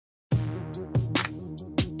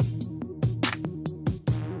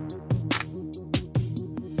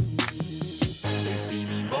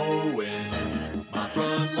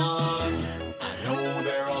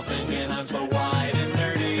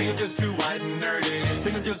and nerdy.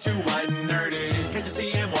 Think I'm just too white and nerdy. Can't you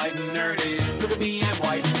see I'm white and nerdy? Look at me, I'm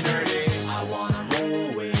white and nerdy. I wanna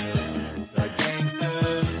roll with the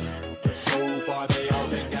gangsters, but so far they all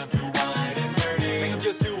think I'm too white and nerdy. Think I'm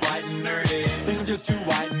just too white and nerdy. Think I'm just too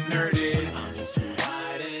white and nerdy. I'm just too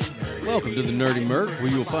white and nerdy. Welcome to the Nerdy Merc,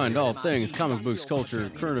 where you'll find all things comic books, culture,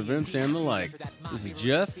 current events, and the like. This is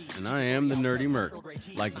Jeff, and I am the Nerdy Merc.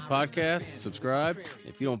 Like the podcast, subscribe.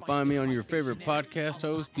 If you don't find me on your favorite podcast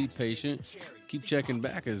host, be patient. Keep checking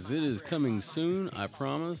back as it is coming soon, I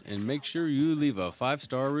promise, and make sure you leave a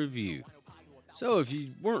 5-star review. So if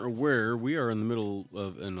you weren't aware, we are in the middle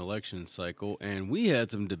of an election cycle, and we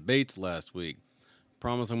had some debates last week.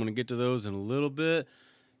 Promise I'm going to get to those in a little bit,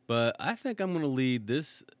 but I think I'm going to lead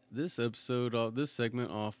this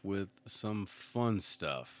segment off with some fun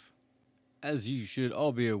stuff. As you should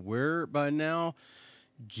all be aware by now,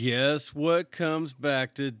 guess what comes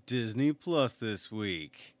back to Disney Plus this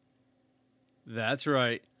week? That's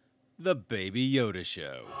right, the Baby Yoda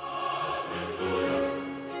Show.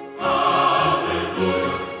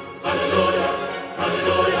 Hallelujah, hallelujah,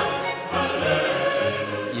 hallelujah,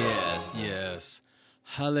 hallelujah. Yes.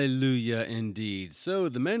 Hallelujah indeed. So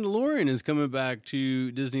The Mandalorian is coming back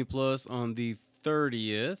to Disney Plus on the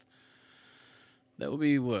 30th. That will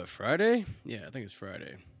be what, Friday? Yeah, I think it's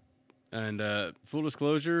Friday. And full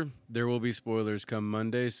disclosure, there will be spoilers come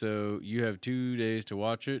Monday, so you have 2 days to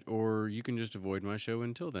watch it, or you can just avoid my show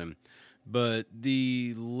until then. But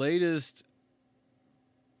the latest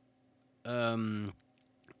the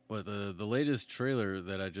latest trailer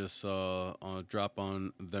that I just saw drop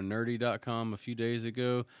on thenerdy.com a few days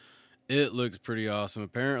ago, it looks pretty awesome.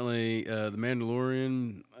 Apparently, the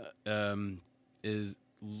Mandalorian is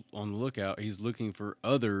on the lookout. He's looking for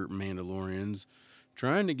other Mandalorians,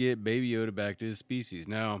 trying to get Baby Yoda back to his species.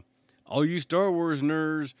 Now, all you Star Wars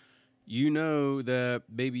nerds, you know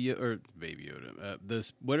that Baby Yoda,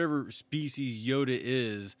 whatever species Yoda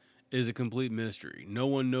is a complete mystery. No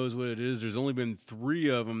one knows what it is. There's only been 3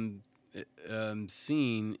 of them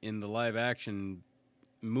seen in the live-action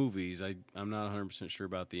movies. I'm not 100% sure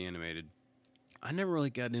about the animated. I never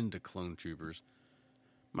really got into Clone Troopers.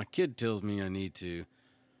 My kid tells me I need to.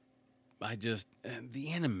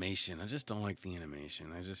 The animation, I just don't like the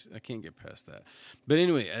animation. I can't get past that. But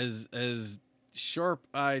anyway, as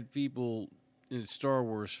sharp-eyed people, Star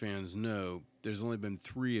Wars fans know, there's only been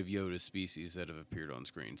 3 of Yoda's species that have appeared on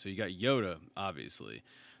screen. So you got Yoda, obviously,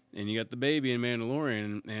 and you got the baby in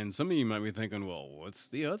Mandalorian, and some of you might be thinking, well, what's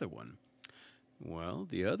the other one? Well,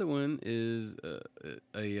 the other one is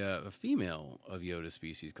a female of Yoda's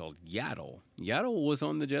species called Yaddle. Yaddle was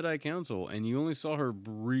on the Jedi Council, and you only saw her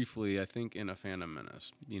briefly, I think, in A Phantom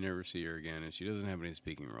Menace. You never see her again, and she doesn't have any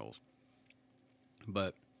speaking roles.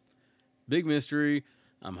 But big mystery.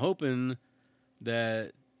 I'm hoping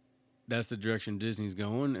that that's the direction Disney's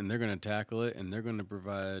going, and they're going to tackle it, and they're going to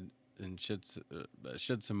provide and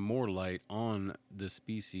shed some more light on the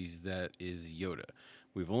species that is Yoda.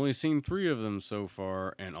 We've only seen 3 of them so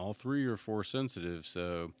far, and all 3 are Force sensitive,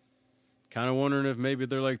 so kind of wondering if maybe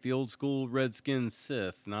they're like the old school Redskin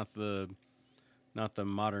Sith, not the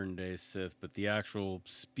modern day Sith, but the actual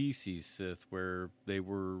species Sith, where they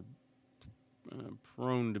were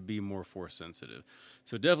prone to be more Force sensitive.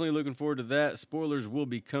 So definitely looking forward to that. Spoilers will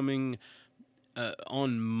be coming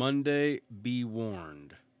on Monday. Be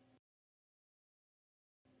warned.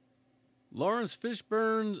 Lawrence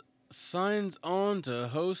Fishburne signs on to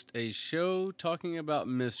host a show talking about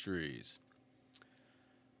mysteries.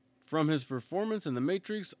 From his performance in The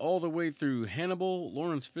Matrix all the way through Hannibal,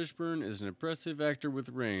 Lawrence Fishburne is an impressive actor with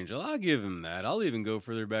range. I'll give him that. I'll even go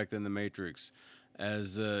further back than The Matrix.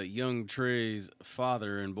 As young Trey's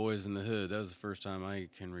father in Boys in the Hood, that was the first time I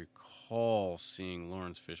can recall seeing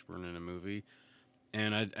Lawrence Fishburne in a movie.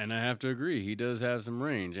 And I have to agree, he does have some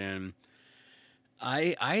range. And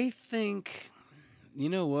I think, you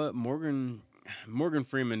know what, Morgan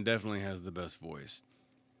Freeman definitely has the best voice,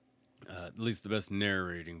 at least the best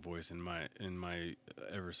narrating voice in my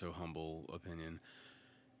ever so humble opinion.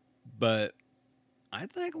 But I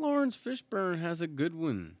think Lawrence Fishburne has a good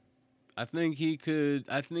one. I think he could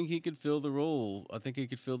fill the role. I think he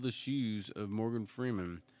could fill the shoes of Morgan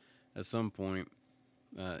Freeman at some point.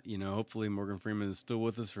 Hopefully Morgan Freeman is still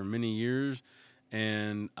with us for many years.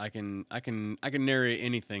 And I can narrate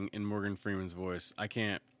anything in Morgan Freeman's voice. I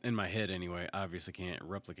can't, in my head anyway, obviously can't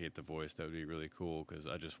replicate the voice. That would be really cool because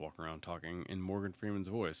I just walk around talking in Morgan Freeman's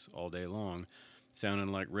voice all day long, sounding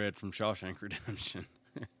like Red from Shawshank Redemption.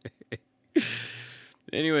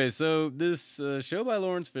 Anyway, so this show by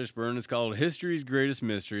Lawrence Fishburne is called History's Greatest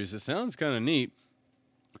Mysteries. It sounds kind of neat,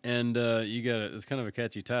 and it's kind of a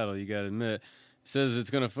catchy title, you got to admit. Says it's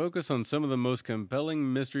going to focus on some of the most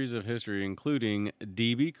compelling mysteries of history, including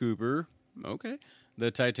D.B. Cooper. Okay.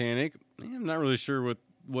 The Titanic. I'm not really sure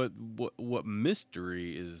what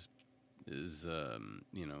mystery is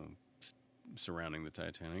surrounding the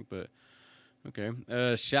Titanic, but okay.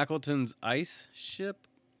 Shackleton's ice ship.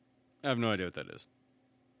 I have no idea what that is.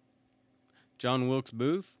 John Wilkes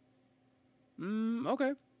Booth.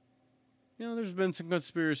 Okay. There's been some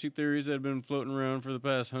conspiracy theories that have been floating around for the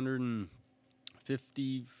past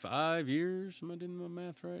 155 years. Am I doing my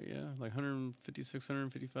math right? Yeah, like 156,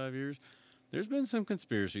 155 years. There's been some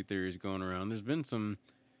conspiracy theories going around. There's been some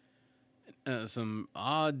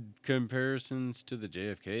odd comparisons to the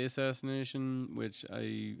JFK assassination, which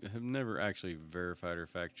I have never actually verified or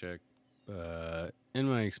fact-checked. But in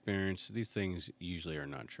my experience, these things usually are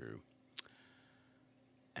not true.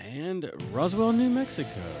 And Roswell, New Mexico.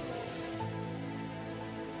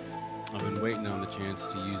 I've been waiting on the chance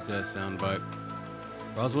to use that soundbite.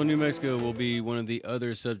 Roswell, New Mexico will be one of the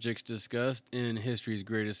other subjects discussed in History's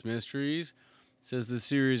Greatest Mysteries. It says the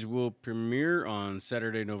series will premiere on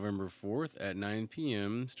Saturday, November 4th at 9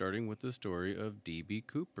 p.m., starting with the story of D.B.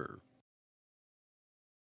 Cooper.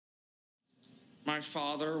 My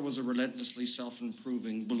father was a relentlessly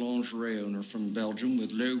self-improving boulangerie owner from Belgium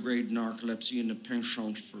with low-grade narcolepsy and a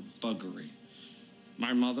penchant for buggery.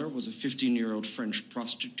 My mother was a 15-year-old French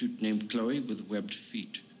prostitute named Chloe with webbed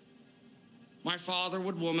feet. My father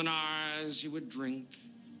would womanize, he would drink,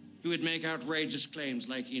 he would make outrageous claims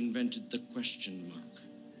like he invented the question mark.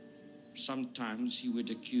 Sometimes he would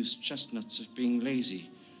accuse chestnuts of being lazy,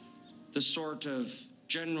 the sort of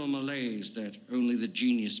general malaise that only the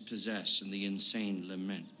genius possess and the insane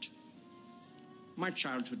lament. My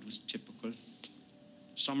childhood was typical.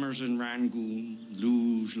 Summers in Rangoon,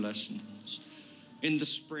 luge lessons. In the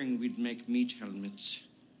spring, we'd make meat helmets.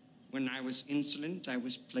 When I was insolent, I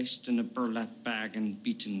was placed in a burlap bag and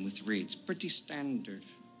beaten with reeds. Pretty standard,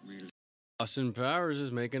 really. Austin Powers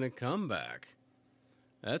is making a comeback.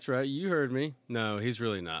 That's right, you heard me. No, he's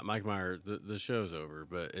really not. Mike Myers, the show's over,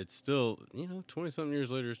 but it's still, 20-something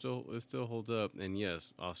years later, it still holds up. And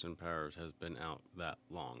yes, Austin Powers has been out that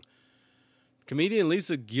long. Comedian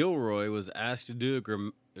Lisa Gilroy was asked to do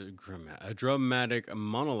a dramatic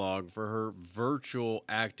monologue for her virtual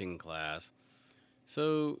acting class.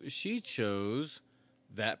 So she chose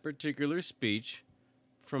that particular speech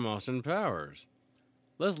from Austin Powers.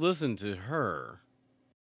 Let's listen to her.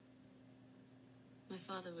 My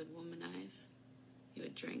father would womanize. He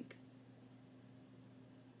would drink.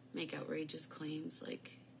 Make outrageous claims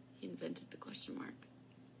like he invented the question mark.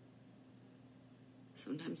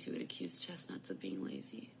 Sometimes he would accuse chestnuts of being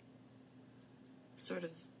lazy. Sort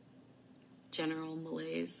of general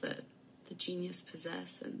malaise that the genius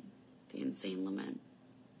possess and the insane lament.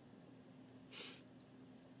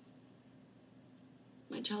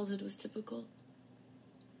 My childhood was typical.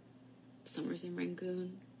 Summers in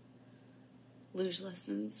Rangoon, luge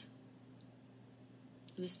lessons.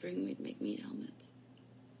 In the spring, we'd make meat helmets.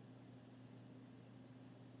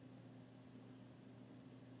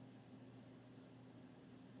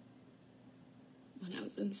 When I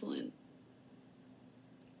was insolent,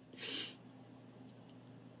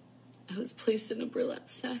 I was placed in a burlap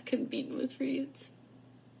sack and beaten with reeds.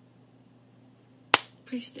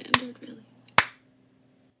 Pretty standard, really.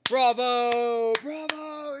 Bravo!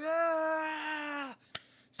 Bravo! Yeah!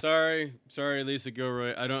 Sorry, Lisa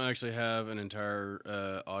Gilroy. I don't actually have an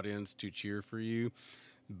entire audience to cheer for you,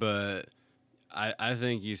 but I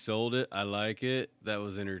think you sold it. I like it. That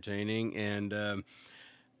was entertaining, and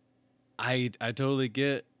I totally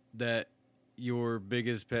get that your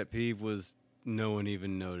biggest pet peeve was no one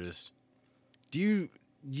even noticed.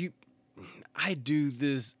 I do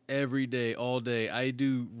this every day, all day. I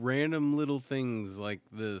do random little things like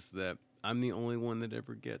this that I'm the only one that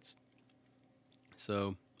ever gets.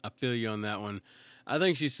 So I feel you on that one. I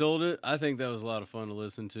think she sold it. I think that was a lot of fun to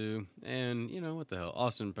listen to. And, what the hell?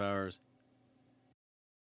 Austin Powers.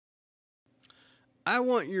 I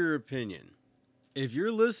want your opinion. If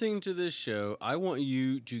you're listening to this show, I want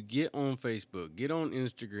you to get on Facebook, get on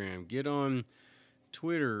Instagram, get on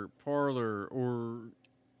Twitter, Parler, or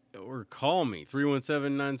call me,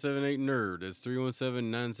 317-978-NERD. That's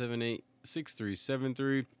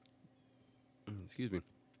 317-978-6373. Excuse me.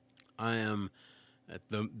 I am at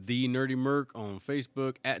the Nerdy Merc on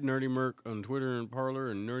Facebook, at Nerdy Merc on Twitter and Parler,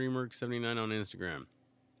 and Nerdy Merc 79 on Instagram.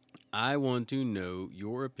 I want to know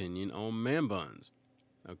your opinion on man buns.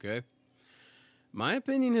 Okay? My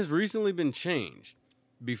opinion has recently been changed.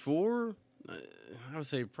 Before, I would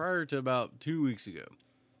say prior to about 2 weeks ago,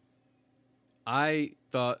 I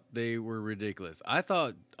thought they were ridiculous. I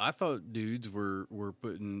thought dudes were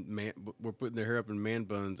putting their hair up in man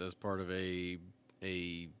buns as part of a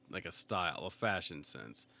like a style, a fashion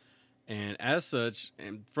sense. And as such,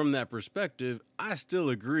 and from that perspective, I still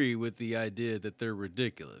agree with the idea that they're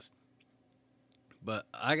ridiculous. But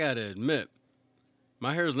I got to admit,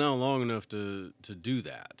 my hair is now long enough to do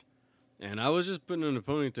that. And I was just putting in a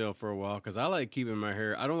ponytail for a while because I like keeping my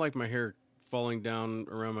hair. I don't like my hair falling down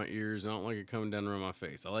around my ears. I don't like it coming down around my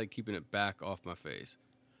face. I like keeping it back off my face.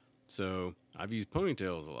 So I've used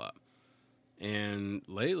ponytails a lot. And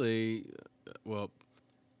lately, well,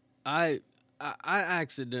 I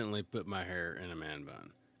accidentally put my hair in a man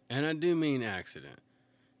bun. And I do mean accident.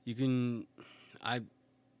 It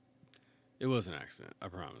was an accident, I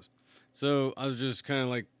promise. So I was just kind of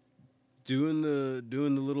like doing the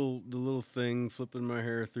little thing, flipping my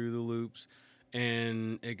hair through the loops,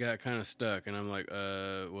 and it got kind of stuck. And I'm like,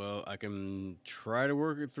 well, I can try to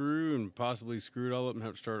work it through and possibly screw it all up and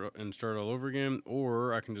have to start all over again,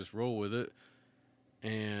 or I can just roll with it.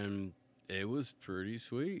 And it was pretty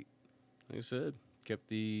sweet. Like I said, kept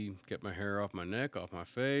my hair off my neck, off my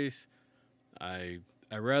face. I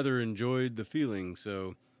rather enjoyed the feeling.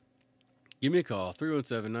 So give me a call,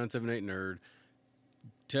 317-978-NERD.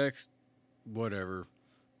 Text, whatever.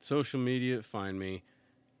 Social media, find me.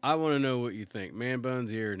 I want to know what you think. Man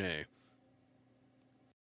buns, yeah or nay?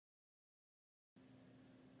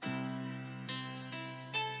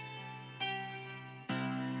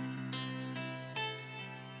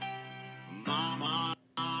 Mama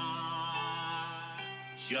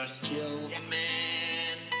just killed a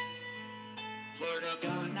man. Put a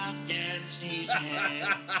gun against his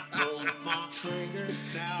head. Pulled my trigger,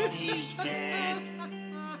 now he's dead.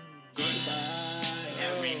 Goodbye,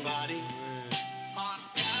 everybody. I've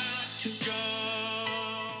got to go.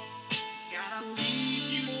 Gotta leave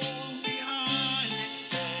you all behind and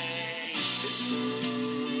face the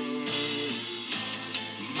truth.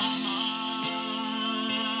 Mama,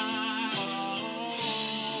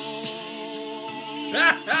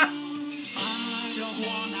 I don't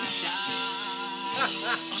wanna die.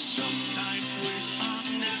 I sometimes wish I'd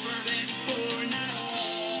never been born at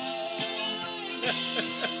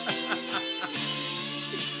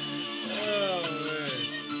Oh, man.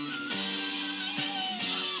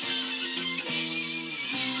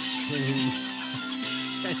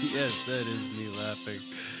 Yes, that is me laughing.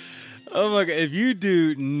 Oh my God. If you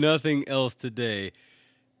do nothing else today,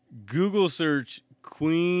 Google search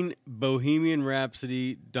Queen Bohemian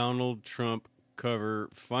Rhapsody Donald Trump cover.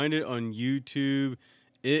 Find it on YouTube.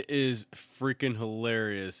 It is freaking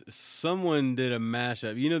hilarious. Someone did a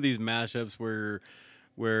mashup. You know these mashups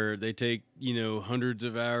where they take, hundreds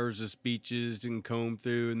of hours of speeches and comb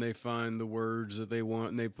through and they find the words that they want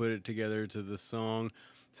and they put it together to the song.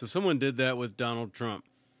 So someone did that with Donald Trump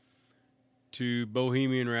to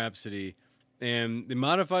Bohemian Rhapsody, and they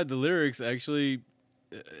modified the lyrics actually,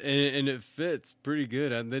 and it fits pretty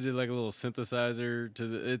good. They did like a little synthesizer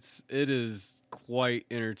to it is quite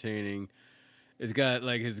entertaining. It's got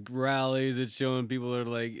like his rallies. It's showing people are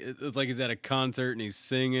like, it's like he's at a concert and he's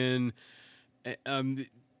singing.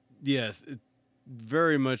 Yes, it's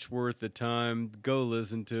very much worth the time. Go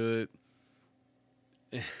listen to it.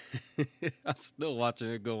 I'm still watching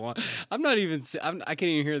it go on. I can't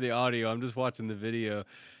even hear the audio. I'm just watching the video,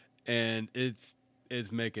 and it's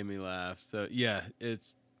making me laugh. So yeah,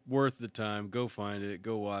 it's worth the time. Go find it.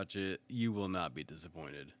 Go watch it. You will not be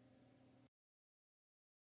disappointed.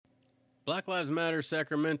 Black Lives Matter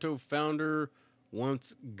Sacramento founder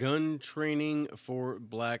wants gun training for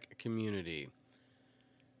black community.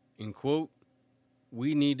 In quote,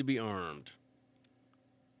 "We need to be armed."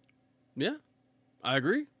 Yeah, I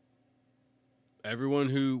agree. Everyone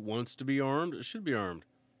who wants to be armed should be armed.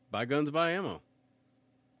 Buy guns, buy ammo.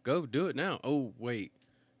 Go do it now. Oh, wait.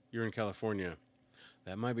 You're in California.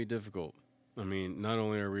 That might be difficult. I mean, not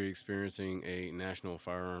only are we experiencing a national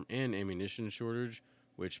firearm and ammunition shortage,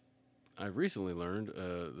 which I've recently learned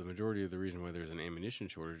the majority of the reason why there's an ammunition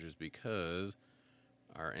shortage is because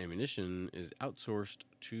our ammunition is outsourced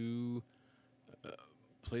to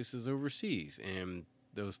places overseas, and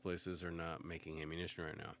those places are not making ammunition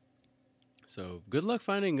right now. So good luck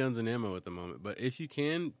finding guns and ammo at the moment. But if you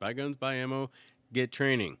can, buy guns, buy ammo, get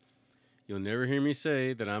training. You'll never hear me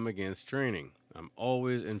say that I'm against training. I'm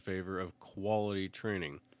always in favor of quality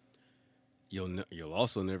training. You'll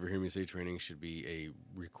also never hear me say training should be a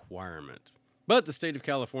requirement. But the state of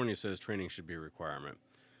California says training should be a requirement.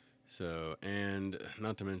 So, and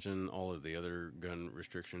not to mention all of the other gun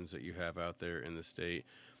restrictions that you have out there in the state.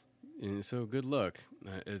 And so good luck.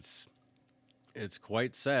 It's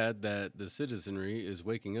quite sad that the citizenry is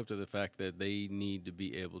waking up to the fact that they need to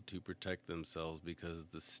be able to protect themselves because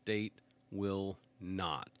the state will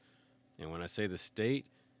not. And when I say the state,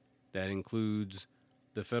 that includes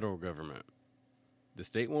the federal government. The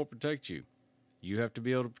state won't protect you. You have to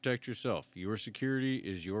be able to protect yourself. Your security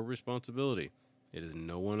is your responsibility. It is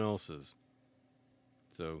no one else's.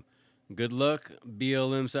 So, good luck,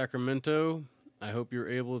 BLM Sacramento. I hope you're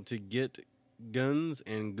able to get guns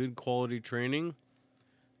and good quality training.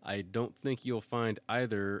 I don't think you'll find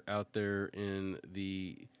either out there in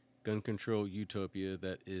the gun control utopia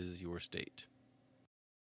that is your state.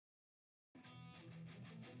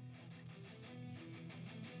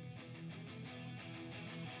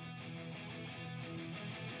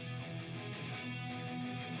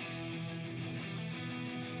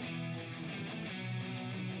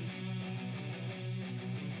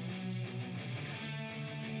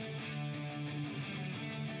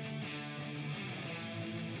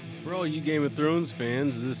 For all you Game of Thrones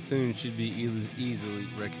fans, this tune should be easily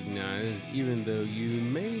recognized, even though you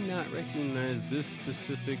may not recognize this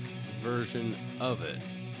specific version of it.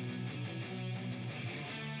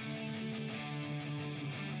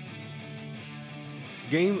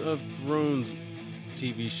 Game of Thrones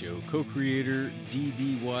TV show co-creator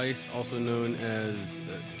D.B. Weiss, also known as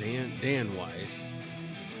Dan Weiss,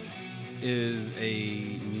 is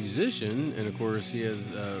a musician, and of course he has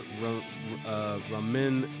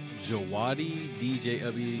Ramin Djawadi,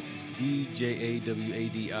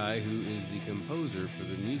 D-J-A-W-A-D-I, who is the composer for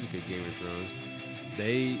the music of Game of Thrones.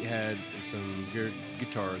 They had some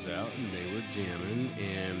guitars out, and they were jamming,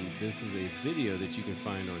 and this is a video that you can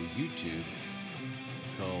find on YouTube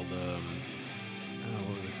called, what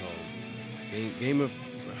was it called? Game of...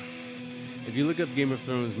 If you look up Game of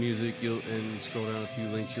Thrones music, and scroll down a few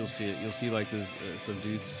links, you'll see it. You'll see like this, some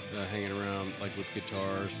dudes hanging around like with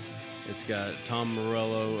guitars. It's got Tom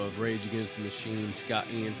Morello of Rage Against the Machine, Scott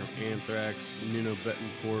Ian from Anthrax, Nuno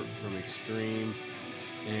Betancourt from Extreme,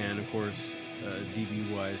 and of course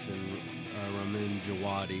D.B. Weiss and Ramin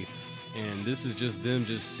Djawadi. And this is just them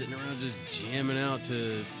just sitting around just jamming out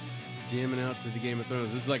to the Game of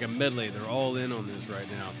Thrones. This is like a medley. They're all in on this right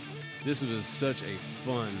now. This was such a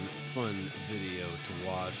fun video to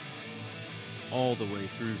watch all the way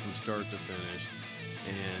through from start to finish.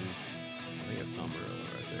 And I think that's Tom Morello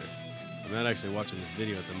right there. I'm not actually watching the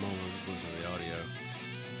video at the moment. I'm just listening to the audio.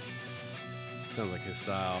 Sounds like his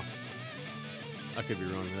style. I could be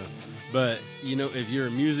wrong though. But, you know, if you're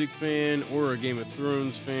a music fan or a Game of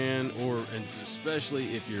Thrones fan, and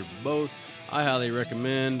especially if you're both, I highly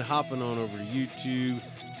recommend hopping on over to YouTube,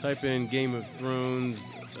 type in Game of Thrones.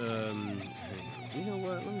 You know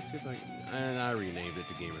what? Let me see if I can. And I renamed it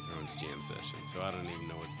to Game of Thrones Jam Session, so I don't even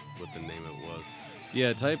know what the name of it was.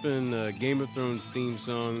 Yeah, type in Game of Thrones theme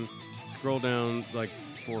song. Scroll down like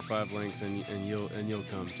 4 or 5 links, and you'll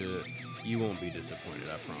come to it. You won't be disappointed,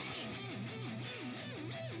 I promise you.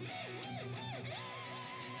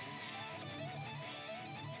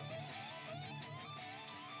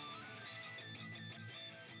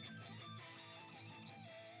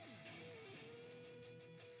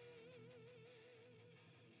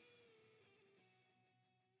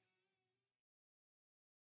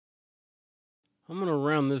 I'm going to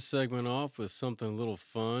round this segment off with something a little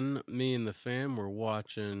fun. Me and the fam were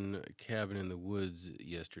watching Cabin in the Woods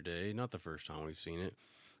yesterday. Not the first time we've seen it.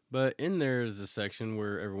 But in there is a section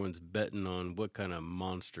where everyone's betting on what kind of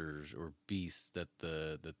monsters or beasts that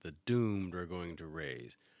the doomed are going to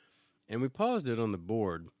raise. And we paused it on the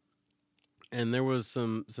board. And there was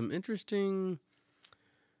some interesting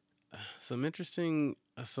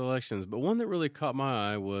selections. But one that really caught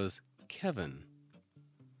my eye was Kevin.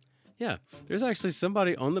 Yeah, there's actually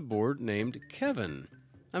somebody on the board named Kevin.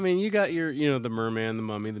 I mean, you got your, the merman, the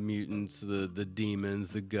mummy, the mutants, the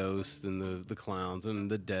demons, the ghosts, and the clowns, and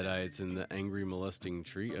the deadites, and the angry molesting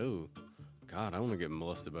tree. Oh, God, I want to get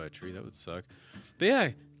molested by a tree. That would suck. But yeah,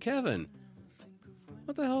 Kevin.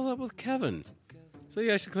 What the hell's up with Kevin? So you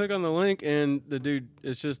actually click on the link, and the dude,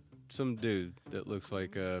 it's just some dude that looks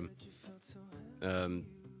like, kind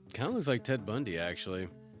of looks like Ted Bundy, actually.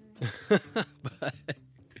 But...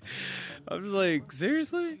 I'm just like,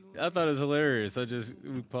 seriously? I thought it was hilarious.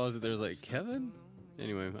 We paused it. There's like, Kevin?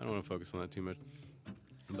 Anyway, I don't want to focus on that too much.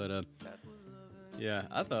 But, yeah,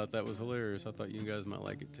 I thought that was hilarious. I thought you guys might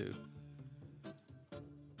like it too.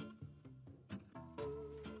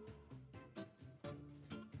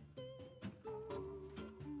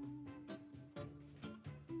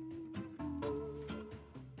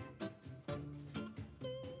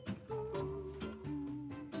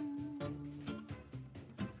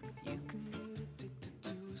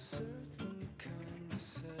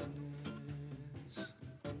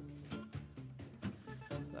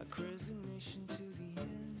 resignation to the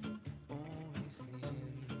end, always the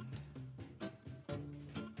end.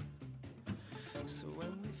 So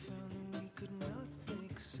when we found that we could not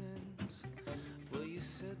make sense, well, you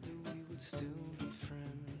said that we would still be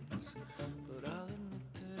friends.